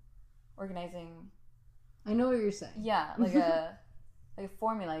an organizing... I know what you're saying. Yeah, like a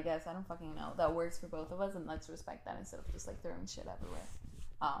formula, I guess. I don't fucking know. That works for both of us, and let's respect that instead of just like throwing shit everywhere.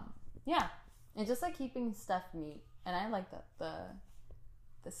 Yeah, and just like keeping stuff neat. And I like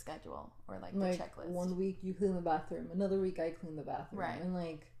the schedule or like the checklist. 1 week you clean the bathroom, another week I clean the bathroom, right? And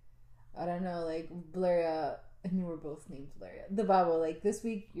like, I don't know, like Valeria. I mean, we're both named Valeria. The Bible, like this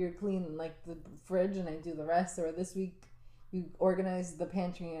week you're cleaning like the fridge, and I do the rest, or this week you organize the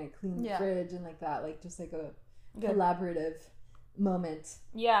pantry and I clean the fridge, and like that, like just like a collaborative moment.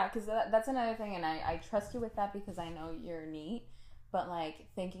 Yeah, because that's another thing, and I trust you with that because I know you're neat. But like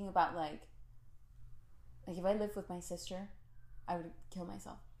thinking about like if I lived with my sister, I would kill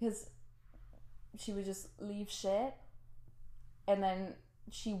myself because she would just leave shit, and then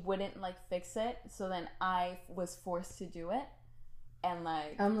she wouldn't like fix it. So then I was forced to do it, and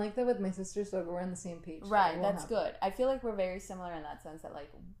like I'm like that with my sister, so we're on the same page. Right, that's good. I feel like we're very similar in that sense that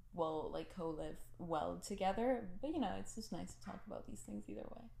like we'll like co-live well together. But you know, it's just nice to talk about these things either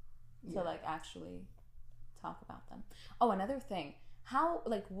way. Yeah. So like actually talk about them. Oh, another thing. How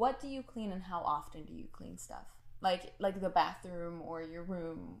like what do you clean and how often do you clean stuff? Like the bathroom or your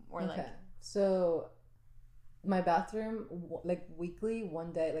room or like So, my bathroom, like weekly,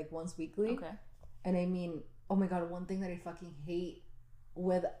 once weekly. Okay. And I mean, oh my god, one thing that I fucking hate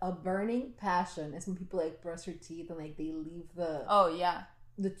with a burning passion is when people like brush their teeth and like they leave the Oh yeah.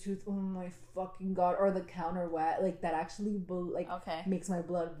 the tooth. Oh my fucking god! Or the counter wet, like that actually Okay. makes my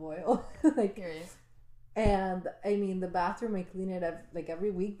blood boil. Like, Curious. and I mean the bathroom I clean it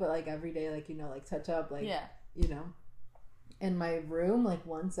every week, but like every day, like like touch up, like Yeah. And my room like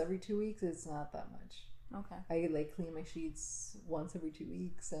once every 2 weeks. It's not that much. Okay. I like clean my sheets once every 2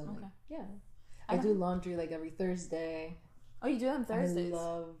 weeks, and Okay. like, yeah, I do laundry like every Thursday. Oh, you do it on Thursdays. I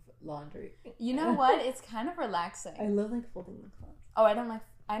love laundry. You know what? It's kind of relaxing. I love like folding the clothes. Oh, I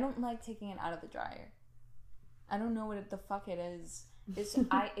don't like taking it out of the dryer. I don't know what the fuck it is.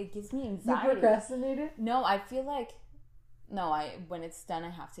 It gives me You anxiety. procrastinate it? No, I feel like when it's done I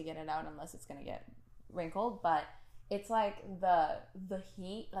have to get it out unless it's gonna get wrinkled, but it's like the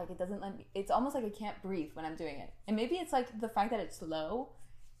heat, like it doesn't let me, it's almost like I can't breathe when I'm doing it. And maybe it's like the fact that it's slow.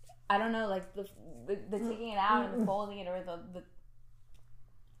 I don't know, like the taking it out and the folding it, or the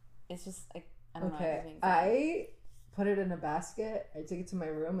it's just like I don't know. Okay, I put it in a basket. I take it to my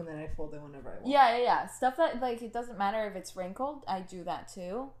room and then I fold it whenever I want. Yeah. Stuff that like it doesn't matter if it's wrinkled. I do that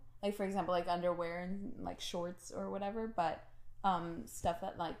too. Like for example, like underwear and like shorts or whatever. But stuff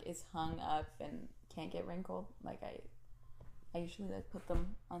that like is hung up and can't get wrinkled. Like I usually like put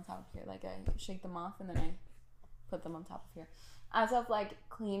them on top of here. Like I shake them off and then I put them on top of here. As of like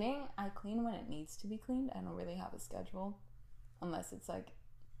cleaning, I clean when it needs to be cleaned. I don't really have a schedule unless it's like.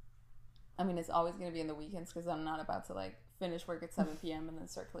 I mean, it's always going to be in the weekends because I'm not about to, like, finish work at 7 p.m. and then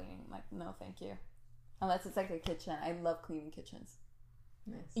start cleaning. Like, no, thank you. Unless it's, like, a kitchen. I love cleaning kitchens.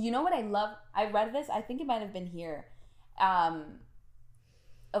 Nice. You know what I love? I read this. I think it might have been here.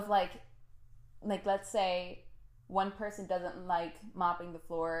 Of, like, let's say one person doesn't like mopping the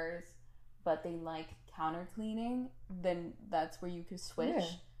floors, but they like counter cleaning. Then that's where you could switch.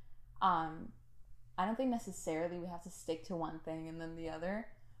 Yeah. I don't think necessarily we have to stick to one thing and then the other.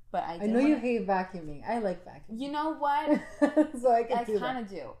 But I know you hate vacuuming. I like vacuuming. You know what? So I can do that. I kind of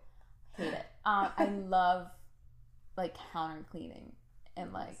do. Hate it. I love like counter cleaning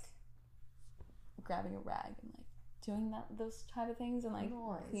and like grabbing a rag and like doing those type of things and like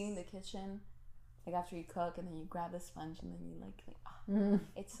cleaning the kitchen. Like after you cook and then you grab the sponge and then you like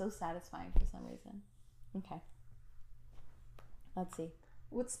it's so satisfying for some reason. Okay. Let's see.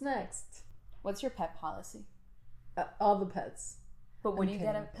 What's next? What's your pet policy? All the pets. But would you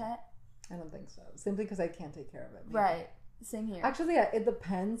get a pet? I don't think so. Simply because I can't take care of it. Maybe. Right. Same here. Actually, it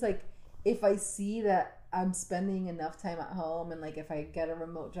depends. Like, if I see that I'm spending enough time at home and, like, if I get a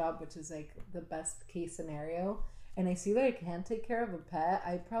remote job, which is, like, the best case scenario, and I see that I can take care of a pet,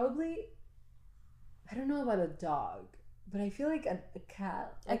 I don't know about a dog, but I feel like a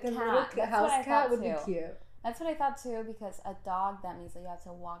cat. Like a little house cat would be cute. That's what I thought too, because a dog, that means that you have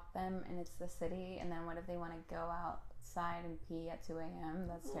to walk them and it's the city, and then what if they want to go outside and pee at 2 a.m.?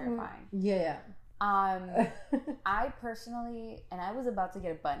 That's terrifying. Yeah. I personally, and I was about to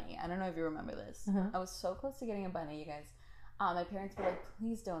get a bunny. I don't know if you remember this. I was so close to getting a bunny, you guys. My parents were like,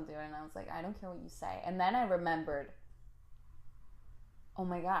 please don't do it. And I was like, I don't care what you say. And then I remembered, oh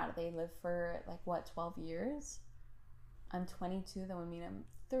my God, they live for like, what, 12 years? I'm 22, that would mean I'm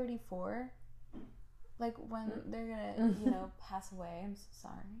 34. Like when they're gonna, pass away. I'm so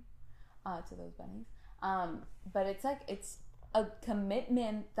sorry to those bunnies. But it's like, it's a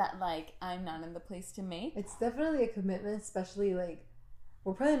commitment that like I'm not in the place to make. It's definitely a commitment, especially like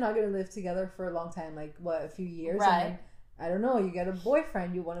we're probably not gonna live together for a long time. Like what, a few years? Right. And then, I don't know. You get a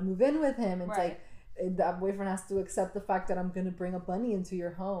boyfriend. You want to move in with him. It's like that boyfriend has to accept the fact that I'm gonna bring a bunny into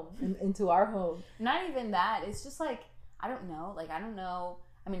your home, into our home. Not even that. It's just like I don't know. Like I don't know.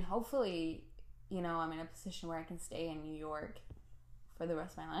 I mean, hopefully. I'm in a position where I can stay in New York for the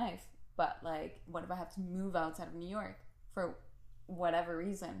rest of my life. But, like, what if I have to move outside of New York for whatever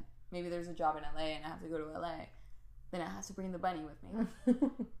reason? Maybe there's a job in LA and I have to go to LA. Then I have to bring the bunny with me.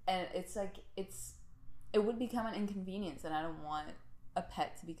 And it's like, it would become an inconvenience, and I don't want a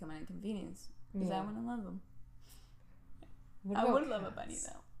pet to become an inconvenience because I want to love them. I would love a bunny,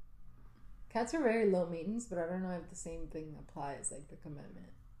 though. Cats are very low maintenance, but I don't know if the same thing applies, like the commitment.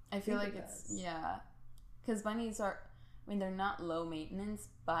 I feel like it's, because bunnies are, they're not low maintenance,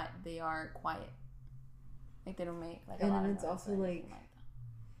 but they are quiet. Like, they don't make, like, a lot of noise. And it's also, like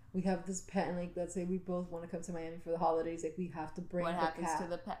we have this pet, and, like, let's say we both want to come to Miami for the holidays, like, we have to bring the cat. What happens to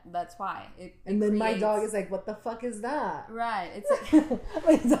the pet? That's why. And then my dog is like, what the fuck is that? Right. It's like...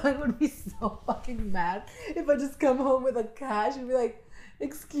 My dog would be so fucking mad if I just come home with a cat. She'd be like,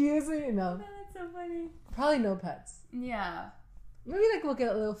 excuse me? No. That's so funny. Probably no pets. Yeah. Maybe, like, we'll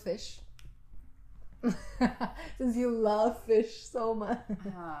get a little fish. Since you love fish so much.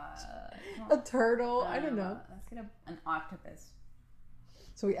 A turtle. I don't know. Let's get an octopus.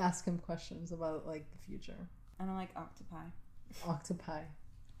 So we ask him questions about like the future. I don't like octopi. Octopi.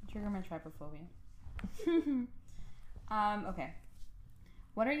 Trigger my trypophobia. Okay.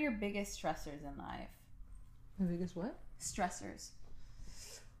 What are your biggest stressors in life? My biggest what? Stressors.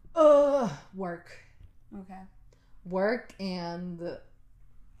 Work. Okay. Work and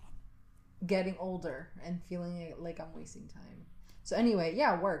getting older and feeling like I'm wasting time. So anyway,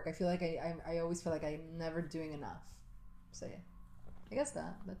 yeah, work. I feel like I always feel like I'm never doing enough. So yeah, I guess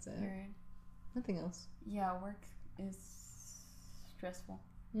that's it. Period. Nothing else. Yeah, work is stressful.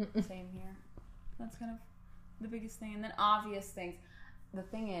 Same here. That's kind of the biggest thing. And then obvious things. The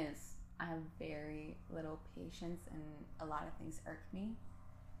thing is, I have very little patience and a lot of things irk me.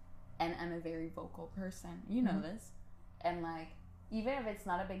 And I'm a very vocal person. You know this. And like, even if it's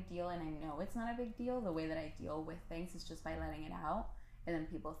not a big deal and I know it's not a big deal, the way that I deal with things is just by letting it out. And then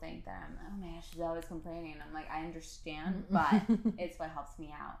people think that I'm, oh my gosh, she's always complaining. And I'm like, I understand, but it's what helps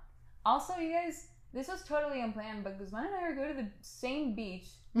me out. Also, you guys, this was totally unplanned, but Guzman and I are going to the same beach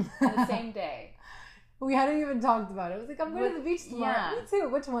on the same day. We hadn't even talked about it. It was like, I'm going to the beach tomorrow. Yeah. Me too.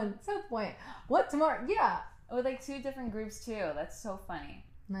 Which one? South Point. What, tomorrow? Yeah. With like 2 different groups too. That's so funny.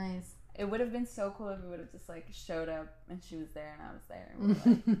 Nice. It would have been so cool if we would have just like showed up and she was there and I was there. And we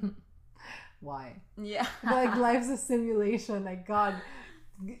were like, why? yeah. Like, life's a simulation. Like, God,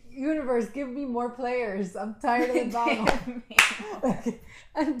 universe, give me more players. I'm tired of the battle. Like,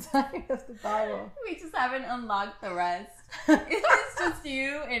 I'm tired of the battle. We just haven't unlocked the rest. It's just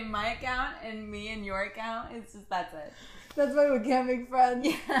you in my account and me in your account. It's just, that's it. That's why we can't make friends.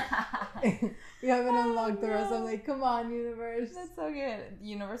 Yeah. We haven't unlocked the rest. I'm like, come on, universe. That's so good. The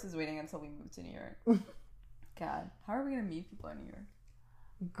universe is waiting until we move to New York. God, how are we gonna meet people in New York?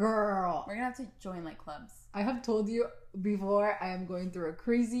 Girl, We're gonna have to join like clubs. I have told you before, I am going through a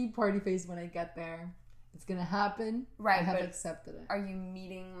crazy party phase when I get there. It's gonna happen. Right, I have but accepted it. Are you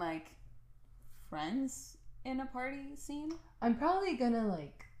meeting like friends in a party scene? I'm probably gonna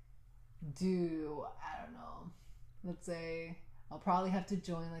like do, I don't know, let's say I'll probably have to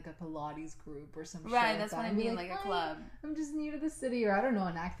join like a Pilates group or some shit. Right, like that's that. what I And be mean, like a "Hi, club. I'm just new to the city," or I don't know,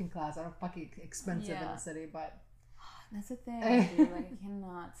 an acting class. I don't fucking expensive in Yeah. the city, but That's the thing, dude. Like, I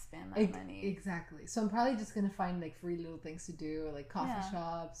cannot spend that money. exactly. So I'm probably just gonna find like free little things to do, or like coffee Yeah.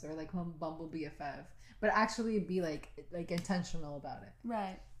 shops, or like Bumble BFF, but actually be like intentional about it.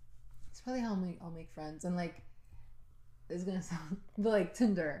 Right. It's probably how I'll make friends, and like it's gonna sound but like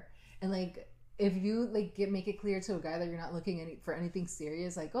Tinder, and like if you like make it clear to a guy that you're not looking for anything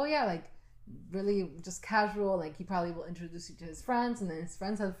serious, like, oh yeah, like really just casual, like he probably will introduce you to his friends, and then his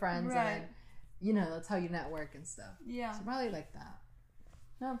friends have friends, Right. and then, you know, that's how you network and stuff. Yeah. So probably like that.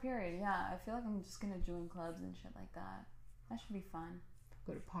 No, period. Yeah. I feel like I'm just gonna join clubs and shit like that. That should be fun.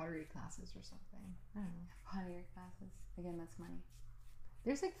 Go to pottery classes or something. I don't know. Pottery classes. Again, that's money.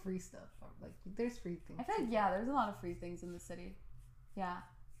 There's like free stuff, or like there's free things. I feel like, yeah, there's a lot of free things in the city. Yeah.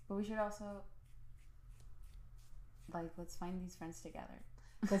 But we should also, like, let's find these friends together.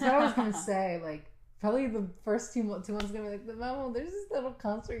 That's what I was gonna say. Like, probably the first 2 months gonna be like, Mamo, there's this little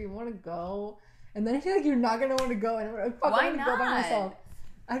concert, you want to go? And then I feel like you're not gonna want to go, and I'm like, fuck, Why I'm gonna go by not? myself.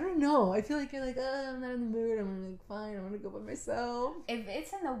 I don't know. I feel like you're like, I'm not in the mood. I'm like, fine, I'm gonna go by myself. If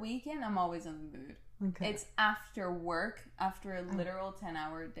it's in the weekend, I'm always in the mood. Okay. It's after work, after a literal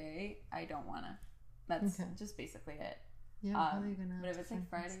 10-hour day, I don't wanna. That's Okay. just basically it. Yeah, I'm probably gonna. But have if to it's like find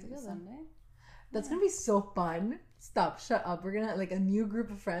Friday friends to together. Sunday, That's gonna be so fun. Stop, shut up. We're gonna like a new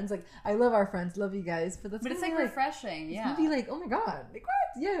group of friends. Like, I love our friends, love you guys, but that's but it's gonna like be, refreshing. it's Yeah. gonna be like, oh my god, like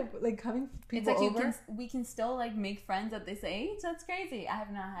what? Yeah, like having It's people like over. we can still like make friends at this age. That's crazy. I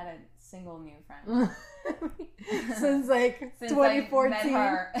have not had a single new friend Since like since 2014. I met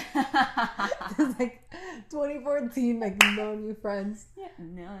her. Since like 2014, like no new friends. Yeah,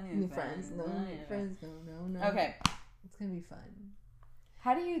 no New friends, no new friends, no. Okay, It's gonna be fun.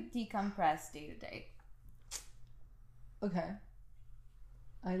 how do you decompress day to day? Okay.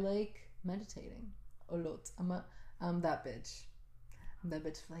 I like meditating a lot. I'm that bitch. I'm that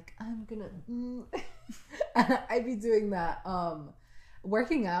bitch like I'm gonna I be doing that.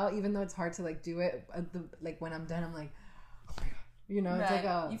 Working out, even though it's hard to like do it like when I'm done, I'm like, oh my god. You know, it's Right.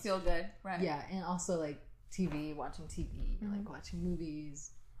 like You feel good, right? yeah, and also like TV, watching TV, like watching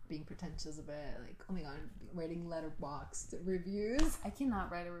movies, being pretentious a bit, like, oh my god, writing letterboxd reviews. I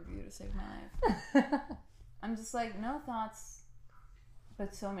cannot write a review to save my life. I'm just like, no thoughts.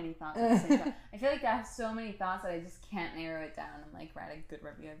 But so many thoughts at the same time. I feel like I have so many thoughts that I just can't narrow it down and like write a good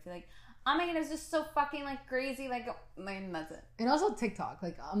review. I feel like, oh my god, it's just so fucking like crazy, like that's it. And also TikTok.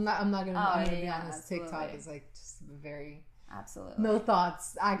 Like I'm not gonna. I'm gonna be honest. Absolutely. TikTok is like just very absolutely no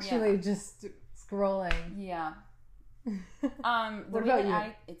thoughts. Actually, just scrolling. Yeah. What about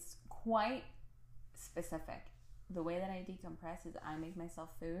you? It's quite specific. The way that I decompress is I make myself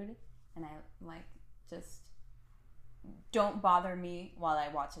food, and I like just don't bother me while I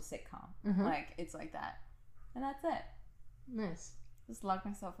watch a sitcom. Mm-hmm. Like it's like that, and that's it. Nice. Just lock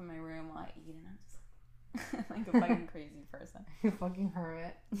myself in my room while I eat, and I'm just like a fucking crazy person. You fucking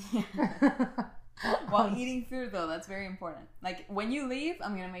hermit. While eating food, though, that's very important. Like when you leave,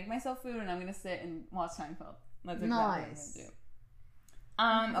 I'm gonna make myself food, and I'm gonna sit and watch Seinfeld. That's exactly what I'm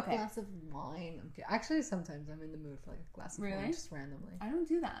gonna do. Okay. A glass of wine. Actually, sometimes I'm in the mood for like a glass of wine, just randomly. I don't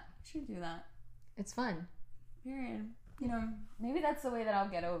do that. I should do that. It's fun. Period. You know, maybe that's the way that I'll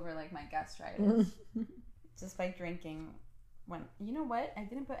get over like my gastritis, just by drinking. When you know what, I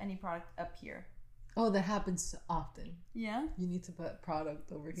didn't put any product up here. Oh, that happens often. Yeah. You need to put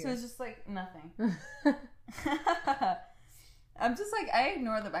product over here. So it's just like nothing. I'm just like I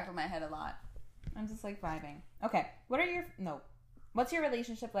ignore the back of my head a lot. I'm just like vibing. Okay. What's your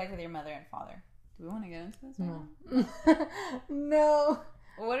relationship like with your mother and father? Do we want to get into this right now? No.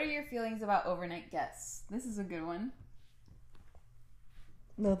 What are your feelings about overnight guests? This is a good one.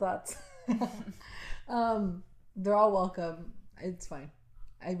 No thoughts. They're all welcome. It's fine.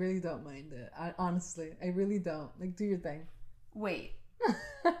 I really don't mind it. Honestly, I really don't. Like, do your thing. Wait.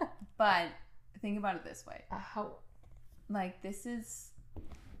 But think about it this way. How? Like, this is...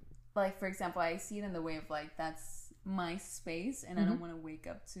 Like, for example, I see it in the way of, like, that's my space, and I don't want to wake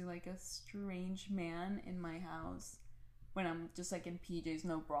up to, like, a strange man in my house when I'm just, like, in PJs,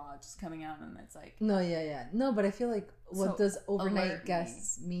 no bra, just coming out, and it's like... No, yeah. No, but I feel like, what does overnight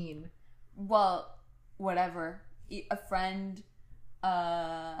guests mean? Well, whatever. A friend,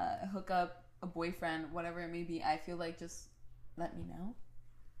 hook up, a boyfriend, whatever it may be, I feel like just let me know.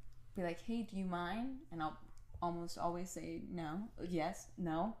 Be like, hey, do you mind? And I'll almost always say no. Yes,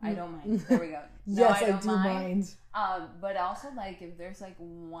 no, I don't mind. There we go. No, yes, I do mind. But also, like, if there's, like,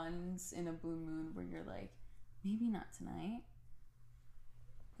 once in a blue moon where you're like, maybe not tonight,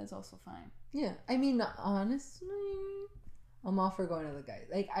 that's also fine. Yeah, I mean, honestly, I'm all for going to the guys.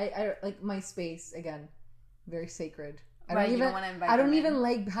 Like, I like my space, again, very sacred. I don't even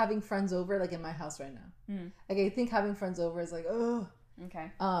like having friends over, like, in my house right now. Like, I think having friends over is like, oh.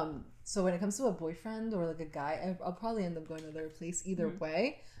 Okay. So when it comes to a boyfriend or like a guy, I'll probably end up going to their place either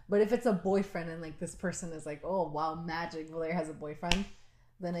way. But if it's a boyfriend and like this person is like, oh wow, magic, Valeria has a boyfriend,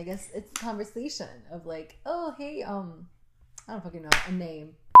 then I guess it's a conversation of like, oh hey, I don't fucking know, a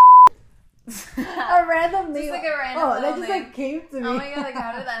name. A random name. Just like a random that just name. like came to me. Oh my god, like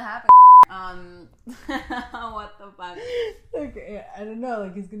how did that happen? What the fuck? Okay, I don't know,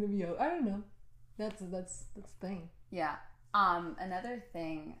 like it's gonna be, I don't know. That's the thing. Yeah. Another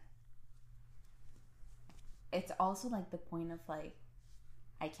thing, it's also like the point of like,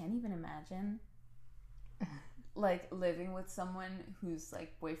 I can't even imagine like living with someone whose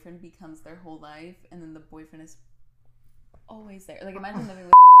like boyfriend becomes their whole life and then the boyfriend is always there. Like imagine living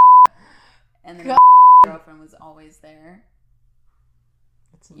with and then the girlfriend was always there.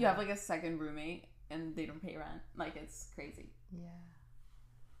 You have like a second roommate and they don't pay rent. Like it's crazy. Yeah.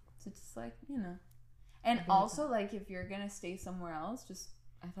 So just like, you know. And also, like, if you're gonna stay somewhere else,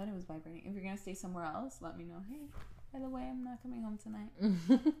 I thought it was vibrating. If you're gonna stay somewhere else, let me know. Hey, by the way, I'm not coming home tonight.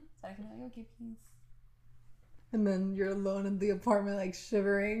 So I can be like, okay, peace. And then you're alone in the apartment, like,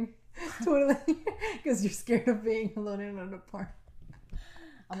 shivering. Totally. Because you're scared of being alone in an apartment.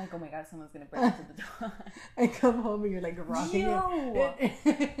 I'm like, oh my god, someone's gonna break into the door. I come home and you're, like, rocking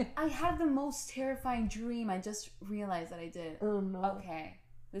it. I had the most terrifying dream. I just realized that I did. Oh, no. Okay.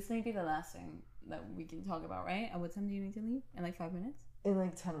 This may be the last thing that we can talk about, right? At what time do you need to leave? In like 5 minutes? In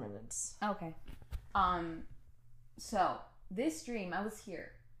like 10 minutes. Okay. So this dream, I was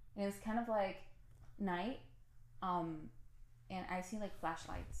here, and it was kind of like night, and I see like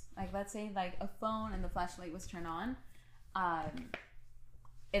flashlights. Like let's say like a phone and the flashlight was turned on,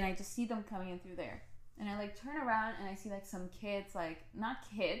 and I just see them coming in through there. And I like turn around and I see like some kids, like not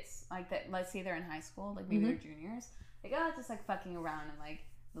kids, like that. Let's say they're in high school, like maybe they're juniors. Like just like fucking around in like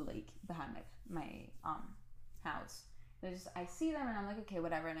the lake behind my house. I see them and I'm like, okay,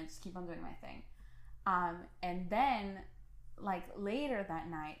 whatever, and I just keep on doing my thing. And then like later that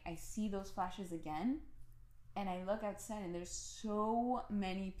night I see those flashes again and I look outside and there's so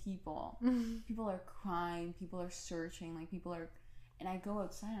many people. People are crying, people are searching, like people are, and I go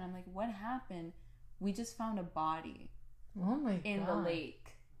outside and I'm like, what happened? We just found a body Oh my god. in the lake.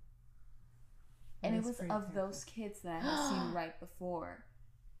 And it was of terrifying. those kids that I had seen right before.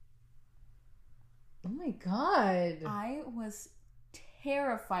 Oh my god. I was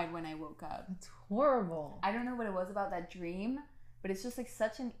terrified when I woke up. That's horrible. I don't know what it was about that dream, but it's just like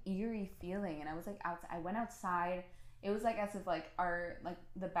such an eerie feeling. And I was like outside. I went outside. It was like as if like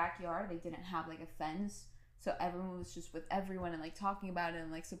the backyard, they didn't have like a fence. So everyone was just with everyone and like talking about it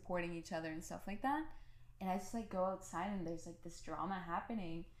and like supporting each other and stuff like that. And I just like go outside and there's like this drama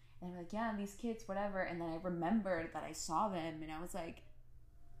happening. And I'm like, yeah, these kids, whatever. And then I remembered that I saw them and I was like,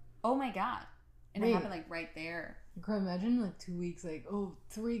 oh my God. And it happened like right there. Girl, imagine like 2 weeks, like,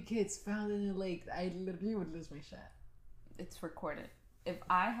 3 kids found in a lake. I literally would lose my shit. It's recorded. If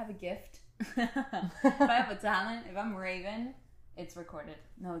I have a gift, if I have a talent, if I'm Raven, it's recorded.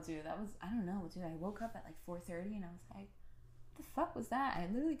 No, dude, that was, I don't know, dude. I woke up at like 4:30 and I was like, what the fuck was that? I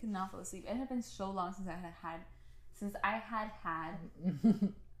literally could not fall asleep. It had been so long since I had had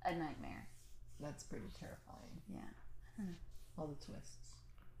a nightmare. That's pretty terrifying. Yeah. All the twists.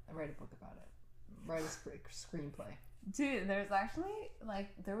 I write a book about it. Write a screenplay. Dude, there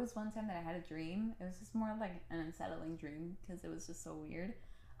was one time that I had a dream. It was just more like an unsettling dream because it was just so weird.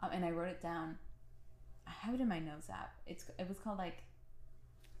 And I wrote it down. I have it in my notes app. It was called like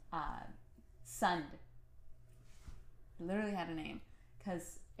Sunned. It literally had a name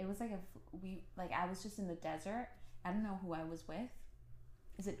because it was like I was just in the desert. I don't know who I was with.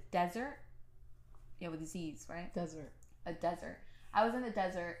 Is it desert? Yeah, with Z's, right? Desert. A desert. I was in the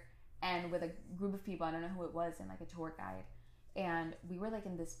desert and with a group of people. I don't know who it was, and like a tour guide. And we were like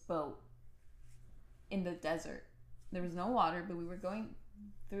in this boat in the desert. There was no water, but we were going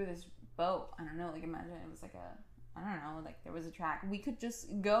through this boat. I don't know, like imagine it was like I don't know, like there was a track. We could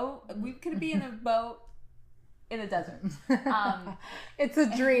just go, we could be in a boat in the desert. It's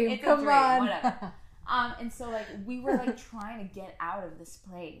a dream. It's Come a dream, on. whatever. And so like we were like trying to get out of this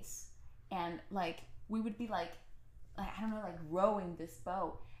place. And like we would be like I don't know, like rowing this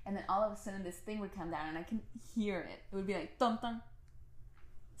boat. And then all of a sudden this thing would come down and I can hear it. It would be like thump thump,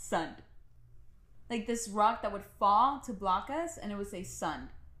 sunned. Like this rock that would fall to block us and it would say sunned.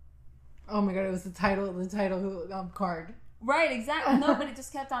 Oh my god, it was the title card. Right, exactly. No, but it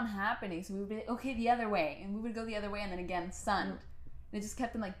just kept on happening. So we would be like, okay, the other way. And we would go the other way and then again, sunned. And it just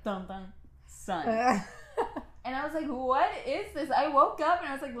kept on like thump thump, sunned. And I was like, what is this? I woke up and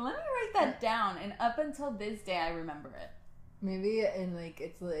I was like, let me write that down. And up until this day, I remember it. Maybe in like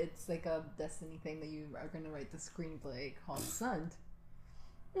it's like a destiny thing that you are gonna write the screenplay called Sunned.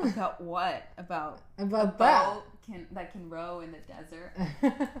 About what? About that boat that can row in the desert.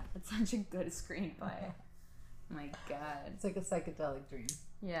 It's such a good screenplay. Oh my god. It's like a psychedelic dream.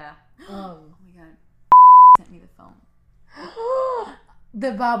 Yeah. Oh my god. Sent me the phone.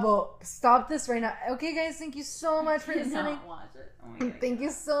 The Babo. Stop this right now. Okay, guys, thank you so much for I did listening. not watch it. Oh my god. Thank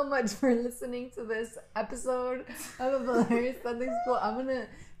you so much for listening to this episode of the Hilarious Sunday School.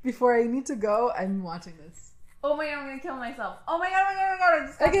 Before I need to go, I'm watching this. Oh my god, I'm gonna kill myself. Oh my god, I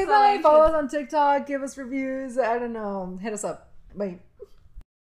just got Okay, so bye. anxious. Follow us on TikTok. Give us reviews. I don't know. Hit us up. Bye.